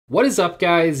What is up,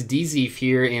 guys? Dzeeff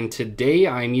here, and today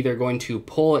I'm either going to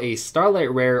pull a Starlight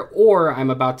Rare or I'm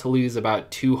about to lose about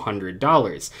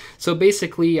 $200. So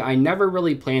basically, I never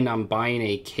really planned on buying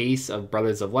a case of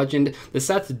Brothers of Legend. The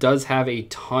set does have a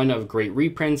ton of great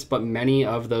reprints, but many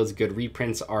of those good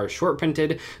reprints are short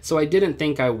printed, so I didn't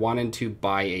think I wanted to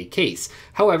buy a case.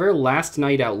 However, last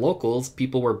night at Locals,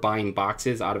 people were buying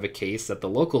boxes out of a case that the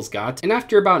Locals got, and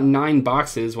after about 9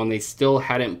 boxes, when they still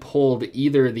hadn't pulled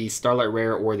either the Starlight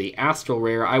Rare or the Astral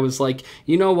Rare, I was like,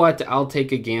 you know what, I'll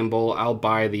take a gamble, I'll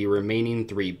buy the remaining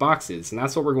 3 boxes, and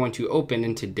that's what we're going to open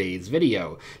in today's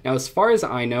video. Now, as far as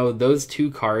I know, those 2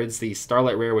 cards, the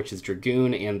Starlight Rare, which is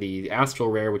Dragoon, and the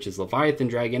Astral Rare, which is Leviathan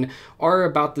Dragon, are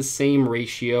about the same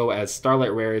ratio as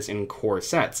Starlight Rares in core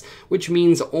sets, which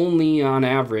means only on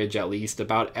average, at least,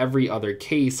 about every other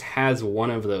case has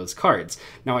one of those cards.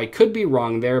 Now, I could be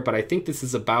wrong there, but I think this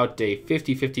is about a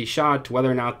 50-50 shot whether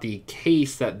or not the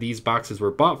case that these boxes were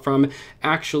bought from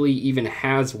actually even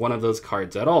has one of those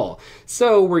cards at all.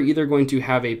 So we're either going to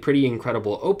have a pretty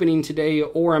incredible opening today,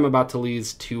 or I'm about to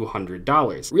lose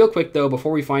 $200. Real quick though,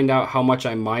 before we find out how much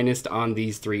I minused on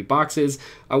these 3 boxes,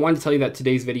 I wanted to tell you that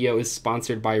today's video is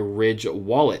sponsored by Ridge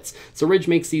Wallets. So Ridge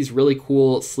makes these really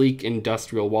cool, sleek,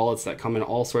 industrial wallets that come in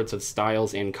all sorts of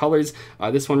styles and colors.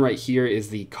 This one right here is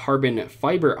the carbon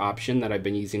fiber option that I've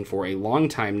been using for a long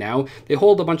time now. They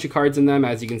hold a bunch of cards in them.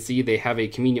 As you can see, they have a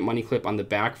convenient money clip on the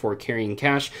back for carrying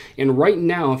cash. And right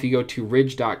now, if you go to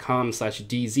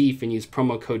ridge.com/Dzeeff and use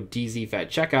promo code Dzeeff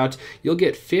at checkout, you'll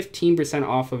get 15%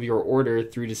 off of your order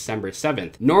through December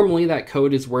 7th. Normally, that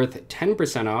code is worth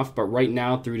 10% off, but right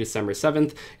now through December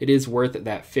 7th, it is worth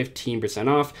that 15%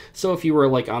 off. So if you were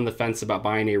like on the fence about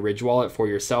buying a Ridge wallet for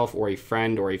yourself or a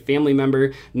friend or a family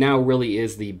member, now really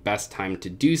is the best time to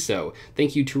do so.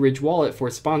 Thank you to Ridge Wallet for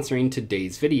sponsoring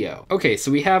today's video. Okay,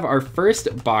 so we have our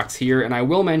first box here, and I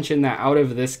will mention that out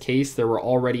of this case, there were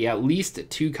already at least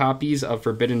 2 copies of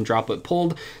Forbidden Droplet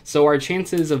pulled, so our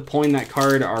chances of pulling that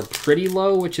card are pretty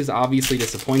low, which is obviously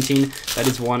disappointing. That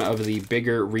is one of the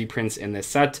bigger reprints in this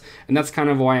set, and that's kind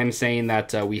of why I'm saying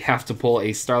that we have to pull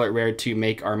a Starlight Rare to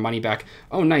make our money back.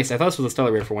 Oh, nice. I thought this was a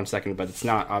Starlight Rare for 1 second, but it's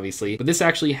not, obviously. But this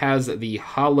actually has the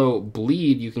Hollow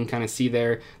Bleed. You can kind of see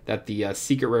there that the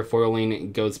secret rare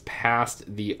foiling goes past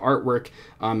the artwork.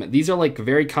 These are like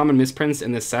very common misprints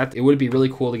in this set. It would be really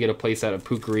cool to get a playset of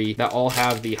Pukari that all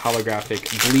have the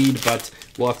holographic bleed, but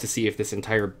we'll have to see if this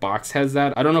entire box has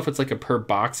that. I don't know if it's like a per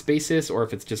box basis or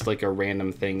if it's just like a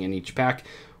random thing in each pack.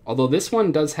 Although this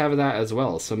one does have that as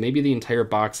well, so maybe the entire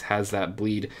box has that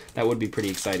bleed. That would be pretty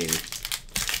exciting.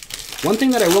 One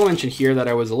thing that I will mention here that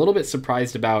I was a little bit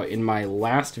surprised about in my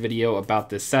last video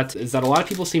about this set is that a lot of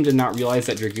people seem to not realize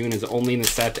that Dragoon is only in the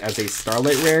set as a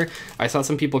Starlight Rare. I saw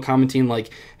some people commenting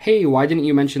like, hey, why didn't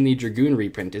you mention the Dragoon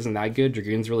reprint? Isn't that good?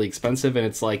 Dragoon's really expensive, and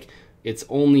it's like, it's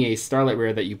only a Starlight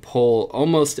Rare that you pull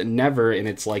almost never, and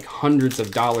it's like hundreds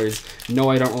of dollars. No,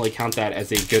 I don't really count that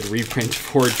as a good reprint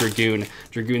for Dragoon.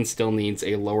 Dragoon still needs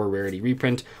a lower rarity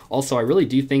reprint. Also, I really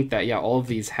do think that, yeah, all of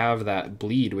these have that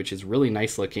bleed, which is really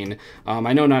nice looking.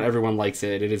 I know not everyone likes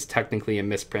it. It is technically a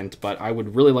misprint, but I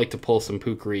would really like to pull some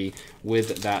Pukari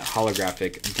with that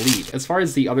holographic bleed. As far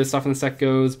as the other stuff in the set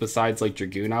goes, besides like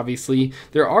Dragoon, obviously,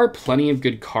 there are plenty of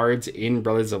good cards in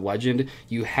Brothers of Legend.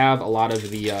 You have a lot of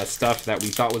the stuff that we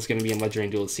thought was going to be in Legendary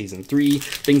Duelist Season 3,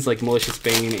 things like Malicious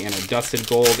Bane and a Dusted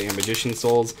Gold and Magician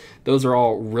Souls. Those are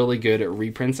all really good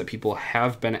reprints that people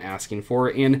have been asking for.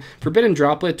 And Forbidden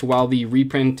Droplet, while the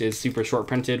reprint is super short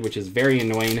printed, which is very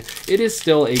annoying, it is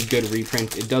still a good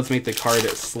reprint. It does make the card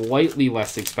slightly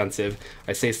less expensive.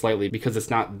 I say slightly because it's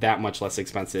not that much less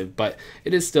expensive, but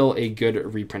it is still a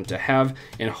good reprint to have,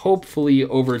 and hopefully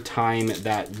over time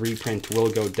that reprint will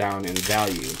go down in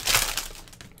value.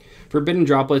 Forbidden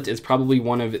Droplet is probably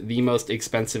one of the most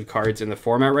expensive cards in the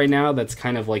format right now that's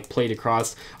kind of like played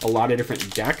across a lot of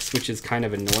different decks, which is kind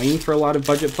of annoying for a lot of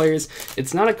budget players.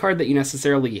 It's not a card that you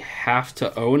necessarily have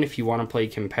to own if you want to play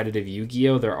competitive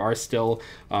Yu-Gi-Oh! There are still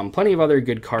plenty of other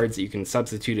good cards that you can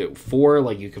substitute it for,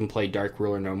 like you can play Dark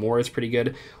Ruler No More is pretty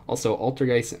good. Also,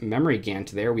 Altergeist Memory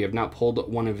Gant there. We have not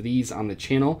pulled one of these on the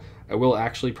channel. I will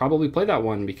actually probably play that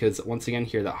one because once again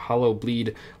here, that Hollow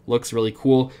Bleed looks really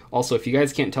cool. Also, if you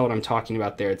guys can't tell what I'm talking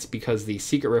about there, it's because the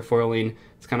secret rare foiling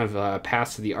is kind of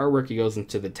passed to the artwork. It goes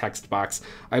into the text box.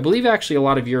 I believe actually a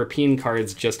lot of European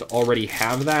cards just already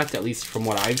have that, at least from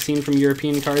what I've seen from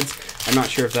European cards. I'm not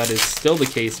sure if that is still the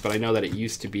case, but I know that it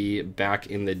used to be back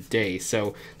in the day.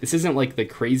 So this isn't like the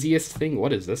craziest thing.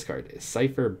 What is this card?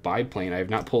 Cypher Biplane. I have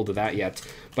not pulled that yet,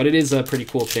 but it is a pretty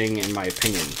cool thing in my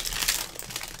opinion.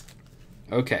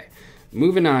 Okay,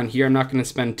 Moving on here, I'm not going to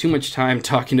spend too much time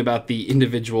talking about the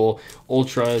individual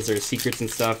ultras or secrets and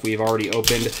stuff. We've already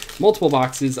opened multiple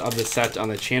boxes of the set on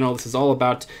the channel. This is all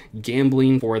about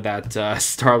gambling for that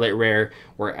Starlight Rare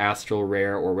or Astral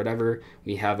Rare or whatever.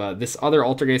 We have this other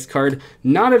Altergeist card.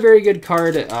 Not a very good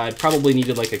card. It probably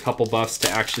needed like a couple buffs to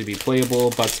actually be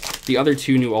playable, but the other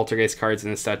two new Altergeist cards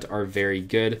in the set are very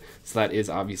good, so that is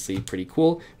obviously pretty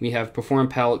cool. We have Perform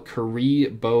Pal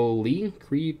Kariboli.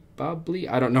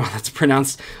 I don't know how that's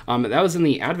pronounced. That was in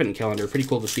the Advent calendar. Pretty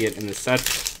cool to see it in the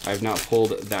set. I have not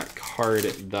pulled that card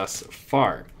thus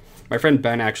far. My friend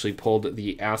Ben actually pulled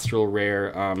the Astral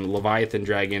Rare Leviathan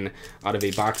Dragon out of a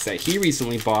box that he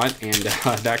recently bought, and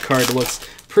that card looks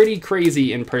pretty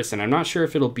crazy in person. I'm not sure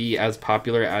if it'll be as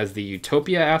popular as the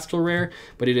Utopia Astral Rare,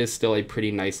 but it is still a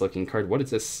pretty nice looking card. What is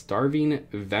this? Starving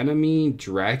Venomy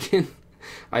Dragon?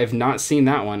 I have not seen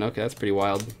that one. Okay, that's pretty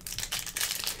wild.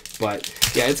 But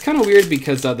yeah, it's kind of weird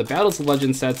because the Battles of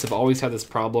Legends sets have always had this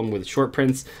problem with short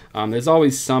prints. There's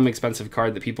always some expensive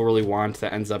card that people really want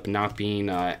that ends up not being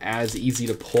as easy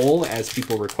to pull as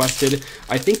people requested.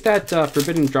 I think that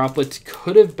Forbidden Droplet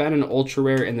could have been an ultra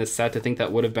rare in this set. I think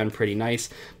that would have been pretty nice,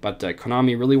 but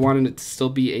Konami really wanted it to still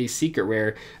be a secret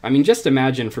rare. I mean, just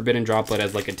imagine Forbidden Droplet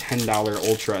as like a $10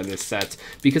 ultra in this set,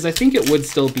 because I think it would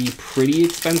still be pretty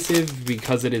expensive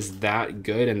because it is that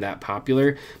good and that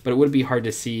popular, but it would be hard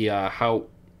to see how...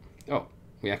 Oh,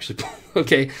 we actually...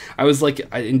 Okay, I was like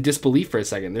in disbelief for a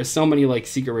second. There's so many like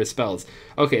secret rare spells.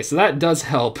 Okay, so that does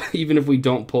help, even if we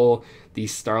don't pull the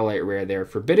Starlight Rare there.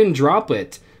 Forbidden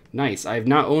Droplet. Nice. I have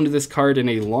not owned this card in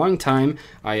a long time.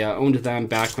 I owned them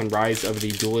back when Rise of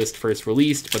the Duelist first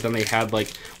released, but then they had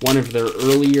like one of their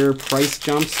earlier price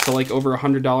jumps to like over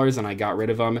 $100, and I got rid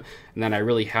of them. And then I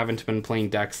really haven't been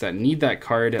playing decks that need that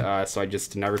card, so I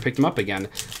just never picked them up again.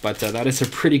 But that is a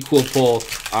pretty cool pull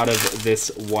out of this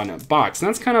one box. And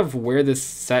that's kind of where this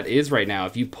set is right now.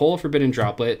 If you pull Forbidden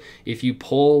Droplet, if you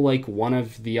pull like one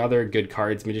of the other good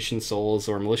cards, Magician's Souls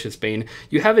or Malicious Bane,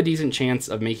 you have a decent chance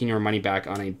of making your money back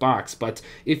on a box. But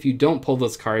if you don't pull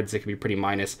those cards, it can be pretty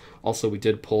minus. Also, we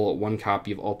did pull one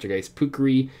copy of Altergeist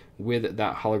Pukri with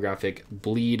that holographic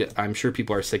bleed. I'm sure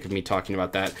people are sick of me talking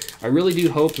about that. I really do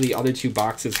hope the other two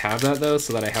boxes have that though,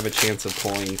 so that I have a chance of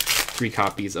pulling 3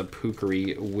 copies of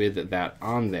Pukri with that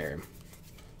on there.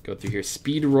 Go through here,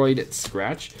 Speedroid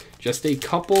Scratch. Just a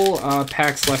couple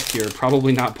packs left here.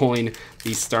 Probably not pulling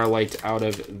the Starlight out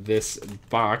of this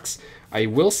box. I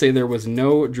will say there was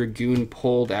no Dragoon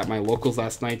pulled at my locals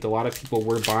last night. A lot of people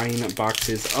were buying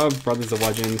boxes of Brothers of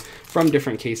Legend from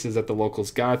different cases that the locals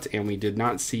got, and we did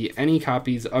not see any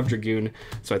copies of Dragoon,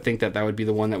 so I think that that would be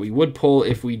the one that we would pull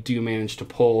if we do manage to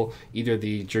pull either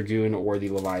the Dragoon or the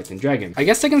Leviathan Dragon. I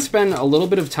guess I can spend a little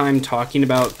bit of time talking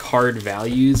about card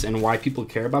values and why people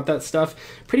care about that stuff.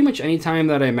 Pretty much any time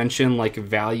that I mention like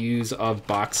values of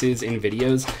boxes in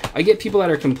videos, I get people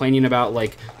that are complaining about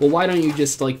like, well, why don't you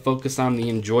just like focus on the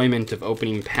enjoyment of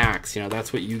opening packs? You know,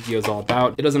 that's what Yu-Gi-Oh is all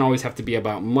about. It doesn't always have to be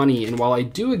about money. And while I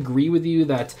do agree with you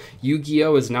that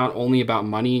Yu-Gi-Oh is not only about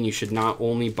money and you should not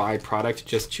only buy product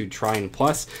just to try and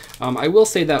plus, I will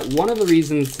say that one of the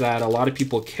reasons that a lot of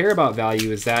people care about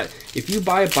value is that if you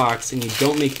buy a box and you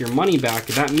don't make your money back,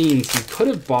 that means you could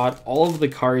have bought all of the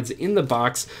cards in the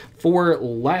box for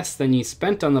less than you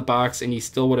spent on the box, and you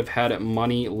still would have had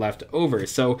money left over.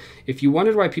 So if you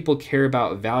wondered why people care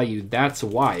about value, that's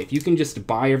why. If you can just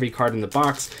buy every card in the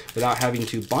box without having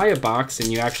to buy a box, and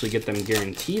you actually get them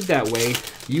guaranteed that way,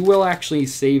 you will actually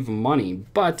save money.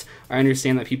 But I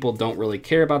understand that people don't really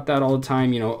care about that all the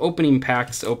time. You know, opening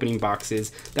packs, opening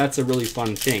boxes, that's a really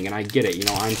fun thing, and I get it. You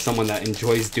know, I'm someone that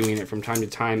enjoys doing it from time to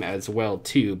time as well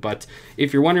too. But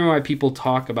if you're wondering why people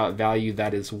talk about value,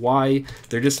 that is why.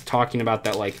 They're just talking about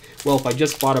that like, well, if I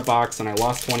just bought a box and I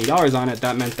lost $20 on it,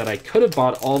 that meant that I could have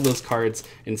bought all those cards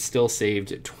and still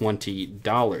saved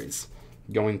 $20.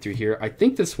 Going through here, I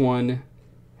think this one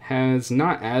has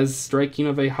not as striking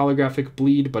of a holographic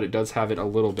bleed, but it does have it a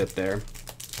little bit there.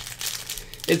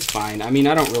 It's fine. I mean,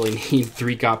 I don't really need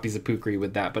 3 copies of Pukri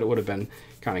with that, but it would have been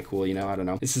kind of cool, you know, I don't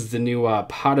know. This is the new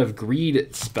Pot of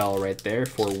Greed spell right there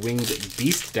for Winged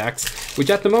Beast decks,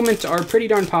 which at the moment are pretty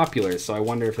darn popular, so I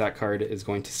wonder if that card is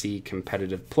going to see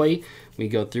competitive play. We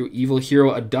go through Evil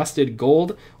Hero Adusted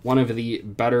Gold, one of the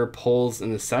better pulls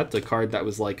in the set, the card that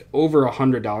was like over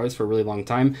 $100 for a really long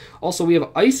time. Also, we have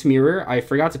Ice Mirror. I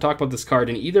forgot to talk about this card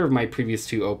in either of my previous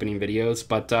 2 opening videos,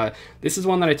 but this is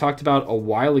one that I talked about a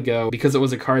while ago because it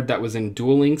was a card that was in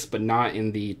Duel Links but not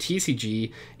in the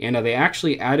TCG, and they actually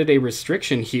actually added a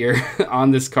restriction here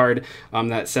on this card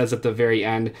that says at the very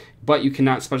end, but you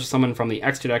cannot special summon from the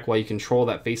extra deck while you control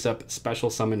that face-up special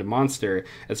summoned monster.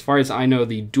 As far as I know,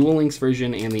 the Duel Links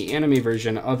version and the anime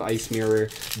version of Ice Mirror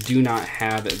do not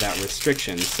have that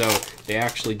restriction, so they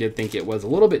actually did think it was a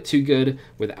little bit too good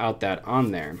without that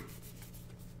on there.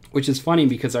 Which is funny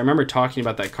because I remember talking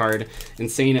about that card and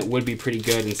saying it would be pretty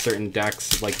good in certain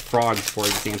decks, like Frogs, for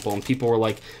example, and people were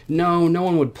like, no, no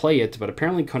one would play it, but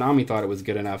apparently Konami thought it was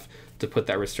good enough to put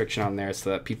that restriction on there so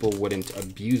that people wouldn't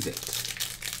abuse it.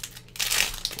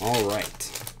 All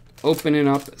right, opening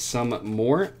up some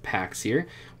more packs here.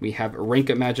 We have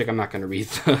Rank Up Magic. I'm not going to read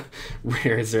the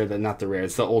rares, or not the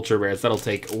rares, the ultra rares. That'll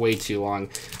take way too long.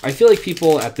 I feel like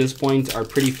people at this point are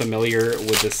pretty familiar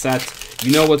with the set.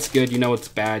 You know what's good, you know what's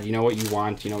bad, you know what you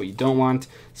want, you know what you don't want,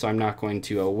 so I'm not going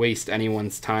to waste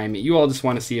anyone's time. You all just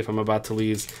want to see if I'm about to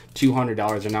lose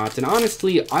 $200 or not, and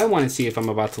honestly, I want to see if I'm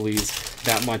about to lose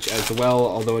that much as well,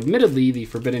 although admittedly, the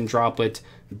Forbidden Droplet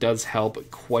does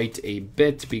help quite a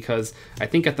bit, because I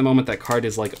think at the moment that card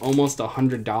is like almost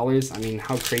 $100. I mean,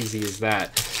 how crazy is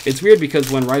that? It's weird because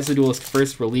when Rise of the Duelist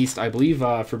first released, I believe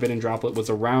Forbidden Droplet was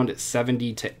around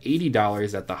 $70 to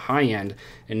 $80 at the high end,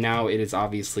 and now it is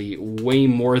obviously way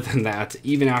more than that,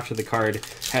 even after the card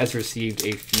has received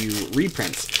a few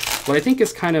reprints. What I think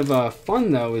is kind of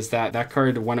fun, though, is that that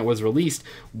card, when it was released,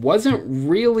 wasn't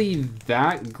really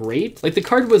that great. Like, the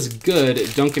card was good,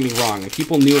 don't get me wrong, and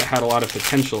people knew it had a lot of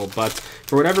potential, but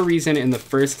for whatever reason, in the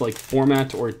first, like,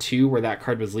 format or two where that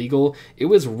card was legal, it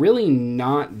was really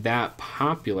not that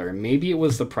popular. Maybe it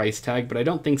was the price tag, but I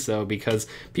don't think so, because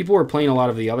people were playing a lot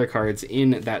of the other cards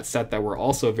in that set that were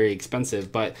also very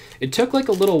expensive, but it took, like,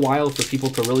 a little while for people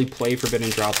to really play Forbidden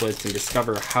Droplets and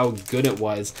discover how good it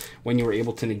was when you were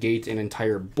able to negate an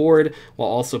entire board while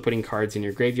also putting cards in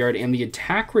your graveyard. And the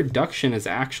attack reduction is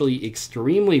actually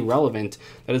extremely relevant.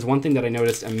 That is one thing that I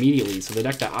noticed immediately. So the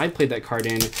deck that I played that card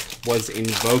in was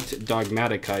Invoked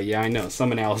Dogmatica. Yeah, I know,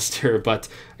 summon Alistair, but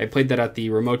I played that at the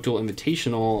Remote Duel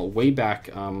Invitational way back,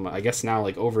 I guess now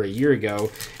like over a year ago,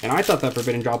 and I thought that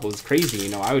Forbidden Droplet was crazy.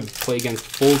 You know, I would play against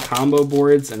full combo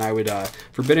boards, and I would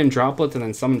Forbidden Droplet and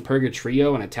then summon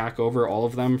Purgatrio and attack over all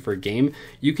of them for game.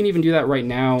 You can even do that right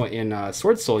now in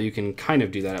Sword Soul. You can kind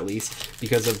of do that, at least,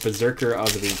 because of Berserker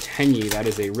of the Tenyi. That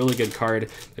is a really good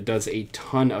card that does a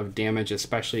ton of damage,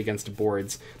 especially against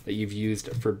boards that you've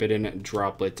used Forbidden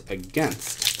Droplet against.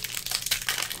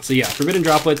 So yeah, Forbidden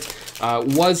Droplet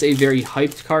was a very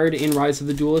hyped card in Rise of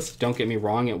the Duelist. Don't get me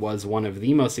wrong, it was one of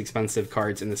the most expensive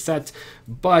cards in the set,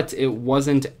 but it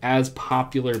wasn't as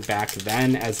popular back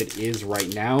then as it is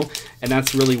right now, and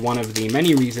that's really one of the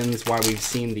many reasons why we've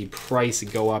seen the price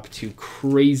go up to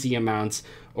crazy amounts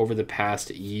over the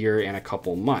past year and a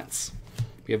couple months.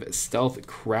 We have Stealth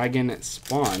Kragan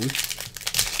Spawn.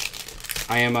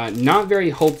 I am not very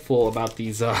hopeful about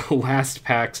these last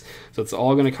packs, so it's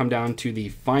all going to come down to the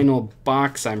final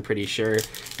box, I'm pretty sure,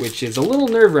 which is a little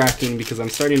nerve-wracking because I'm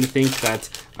starting to think that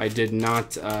I did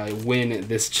not win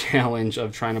this challenge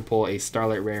of trying to pull a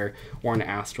Starlight Rare or an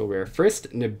Astral Rare.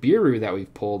 First, Nibiru that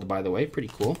we've pulled, by the way, pretty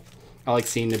cool. I like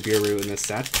seeing Nibiru in this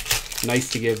set.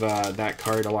 Nice to give that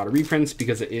card a lot of reprints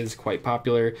because it is quite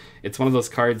popular. It's one of those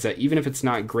cards that even if it's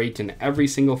not great in every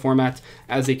single format,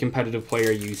 as a competitive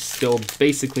player, you still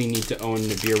basically need to own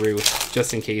Nibiru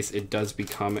just in case it does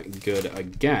become good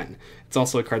again. It's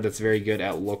also a card that's very good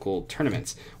at local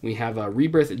tournaments. We have a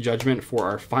Rebirth Judgment for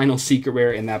our final secret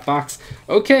rare in that box.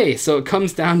 Okay, so it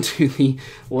comes down to the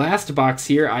last box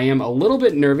here. I am a little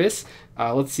bit nervous.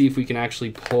 Let's see if we can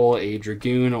actually pull a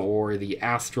Dragoon or the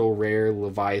Astral Rare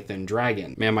Leviathan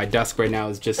Dragon. Man, my desk right now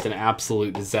is just an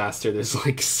absolute disaster. There's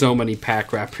like so many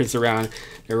pack wrappers around.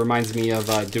 It reminds me of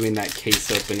doing that case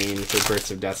opening for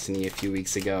Births of Destiny a few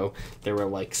weeks ago. There were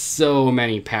like so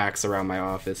many packs around my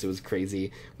office. It was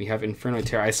crazy. We have Inferno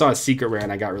Terror. I saw a secret rare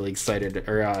and I got really excited.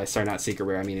 Or, sorry, not secret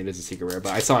rare. I mean, it is a secret rare.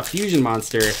 But I saw a Fusion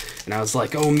Monster and I was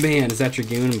like, oh man, is that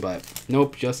Dragoon? But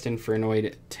nope, just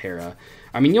Infernoid Terra.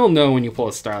 I mean, you'll know when you pull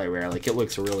a Starlight Rare, like, it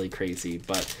looks really crazy,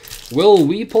 but will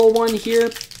we pull one here?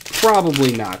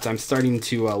 Probably not. I'm starting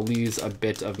to lose a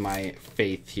bit of my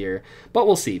faith here, but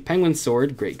we'll see. Penguin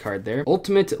Sword, great card there.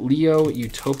 Ultimate Leo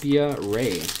Utopia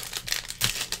Ray.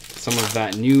 Some of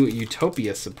that new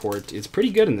Utopia support is pretty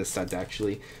good in this set,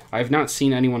 actually. I've not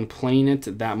seen anyone playing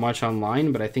it that much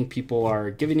online, but I think people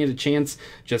are giving it a chance,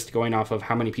 just going off of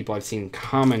how many people I've seen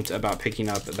comment about picking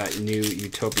up that new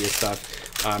Utopia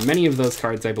stuff. Many of those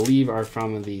cards, I believe, are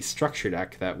from the structure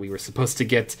deck that we were supposed to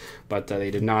get, but they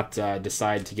did not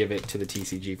decide to give it to the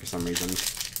TCG for some reason.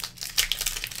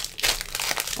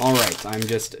 All right, stealth. I'm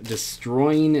just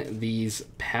destroying these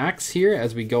packs here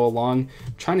as we go along,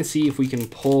 trying to see if we can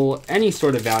pull any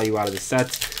sort of value out of the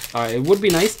set. It would be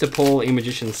nice to pull a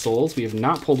Magician's Souls. We have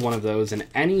not pulled one of those in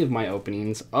any of my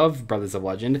openings of Brothers of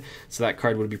Legend, so that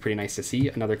card would be pretty nice to see.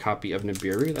 Another copy of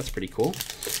Nibiru, that's pretty cool.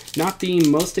 Not the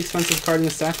most expensive card in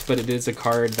the set, but it is a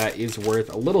card that is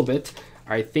worth a little bit.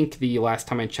 I think the last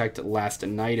time I checked last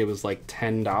night, it was like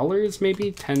 $10,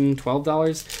 maybe $10,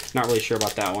 $12. Not really sure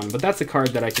about that one, but that's a card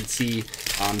that I could see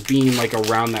being like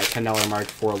around that $10 mark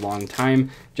for a long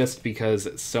time, just because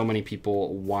so many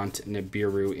people want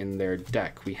Nibiru in their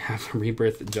deck. We have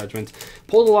Rebirth Judgment.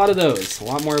 Pulled a lot of those, a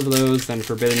lot more of those than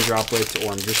Forbidden Droplet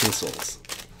or Magician's Souls.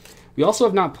 We also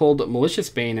have not pulled Malicious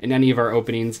Bane in any of our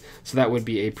openings, so that would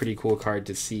be a pretty cool card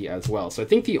to see as well. So I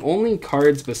think the only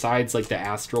cards besides like the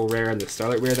Astral Rare and the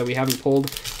Starlight Rare that we haven't pulled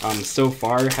so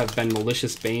far have been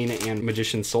Malicious Bane and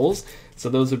Magician's Souls. So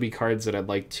those would be cards that I'd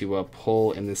like to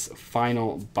pull in this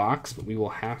final box, but we will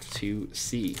have to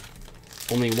see.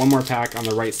 Only one more pack on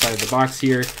the right side of the box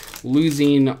here.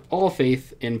 Losing all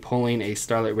faith in pulling a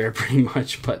Starlight Rare pretty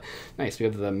much, but nice. We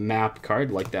have the map card,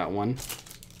 like that one.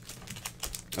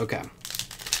 Okay,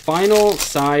 final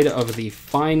side of the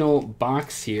final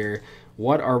box here.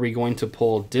 What are we going to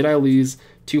pull? Did I lose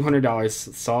 $200?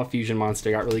 Saw a fusion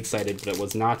monster, got really excited, but it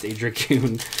was not a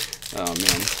Dragoon. Oh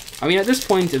man. I mean, at this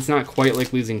point, it's not quite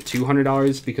like losing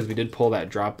 $200 because we did pull that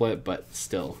droplet, but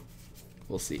still,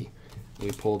 we'll see.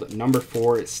 We pulled number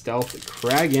 4, Stealth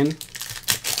Kragan.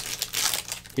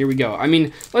 Here we go. I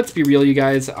mean, let's be real, you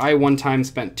guys. I one time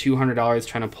spent $200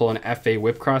 trying to pull an FA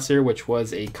Whip Crosser, which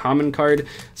was a common card.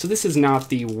 So this is not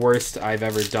the worst I've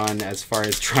ever done as far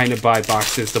as trying to buy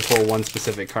boxes to pull one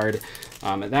specific card.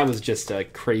 That was just a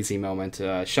crazy moment.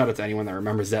 Shout out to anyone that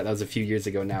remembers that. That was a few years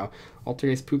ago now.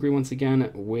 Altergeist Pukri once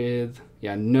again with,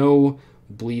 yeah, no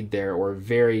bleed there, or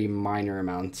very minor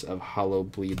amounts of hollow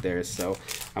bleed there. So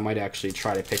I might actually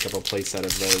try to pick up a playset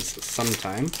of those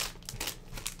sometime.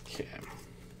 Okay.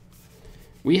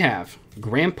 We have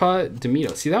Grandpa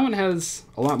Demito. See, that one has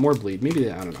a lot more bleed.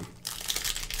 Maybe, I don't know.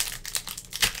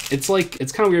 It's like,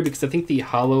 it's kind of weird because I think the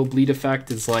hollow bleed effect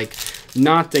is like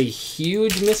not a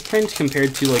huge misprint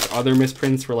compared to like other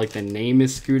misprints where like the name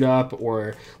is screwed up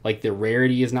or like the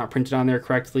rarity is not printed on there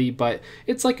correctly, but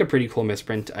it's like a pretty cool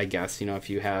misprint, I guess, you know, if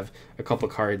you have a couple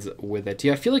cards with it.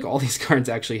 Yeah, I feel like all these cards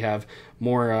actually have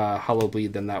more hollow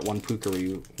bleed than that one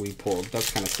Pukari we pulled. That's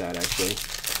kind of sad, actually.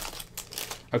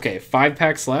 Okay, 5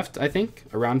 packs left, I think.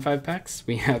 Around 5 packs.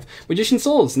 We have Magician's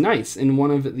Souls, nice, in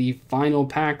one of the final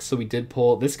packs, so we did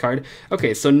pull this card.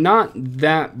 Okay, so not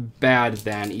that bad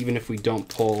then, even if we don't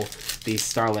pull the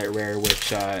Starlight Rare,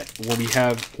 which we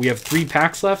have 3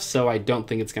 packs left, so I don't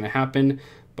think it's going to happen,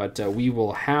 but we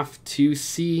will have to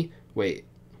see. Wait.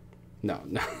 No.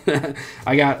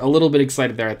 I got a little bit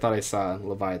excited there. I thought I saw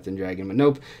Leviathan Dragon, but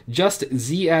nope. Just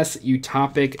ZS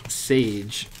Utopic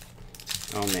Sage.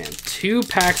 Oh man, 2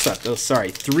 packs left. Oh, sorry,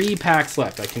 3 packs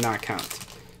left. I cannot count.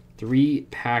 3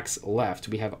 packs left.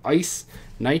 We have Ice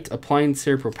Knight,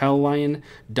 Appliancer, Propel Lion,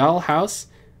 Dollhouse,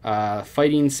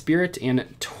 Fighting Spirit,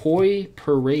 and Toy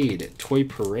Parade. Toy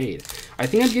Parade. I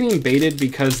think I'm getting baited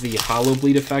because the hollow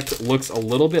bleed effect looks a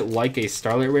little bit like a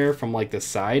Starlight Rare from like the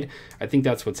side. I think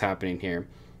that's what's happening here.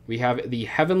 We have the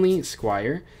Heavenly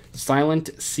Squire,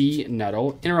 Silent Sea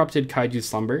Nettle, Interrupted Kaiju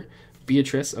Slumber,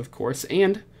 Beatrice, of course,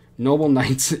 and Noble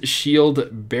Knight's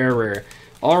Shield Bearer.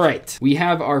 All right, we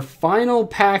have our final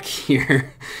pack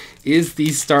here. Is the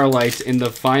Starlight in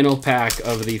the final pack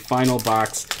of the final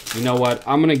box? You know what?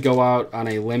 I'm going to go out on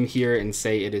a limb here and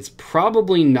say it is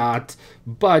probably not,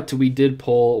 but we did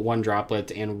pull 1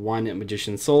 Droplet and 1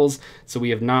 Magician's Souls, so we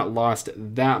have not lost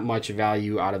that much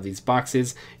value out of these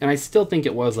boxes, and I still think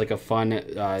it was like a fun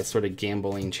sort of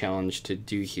gambling challenge to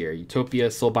do here. Utopia,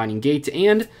 Soulbinding Gate,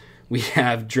 and we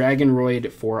have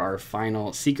Dragonroid for our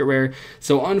final secret rare.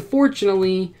 So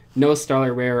unfortunately, no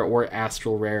Starlight Rare or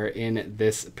Astral Rare in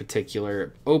this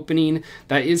particular opening.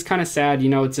 That is kind of sad. You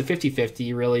know, it's a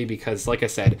 50-50 really, because like I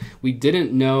said, we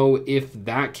didn't know if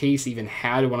that case even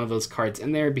had one of those cards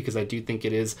in there, because I do think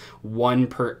it is 1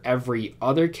 per every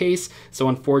other case. So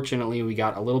unfortunately, we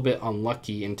got a little bit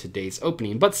unlucky in today's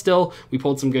opening, but still, we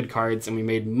pulled some good cards and we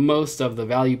made most of the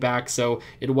value back. So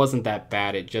it wasn't that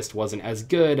bad. It just wasn't as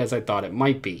good as I thought it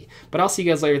might be. But I'll see you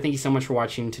guys later. Thank you so much for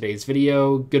watching today's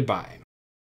video. Goodbye.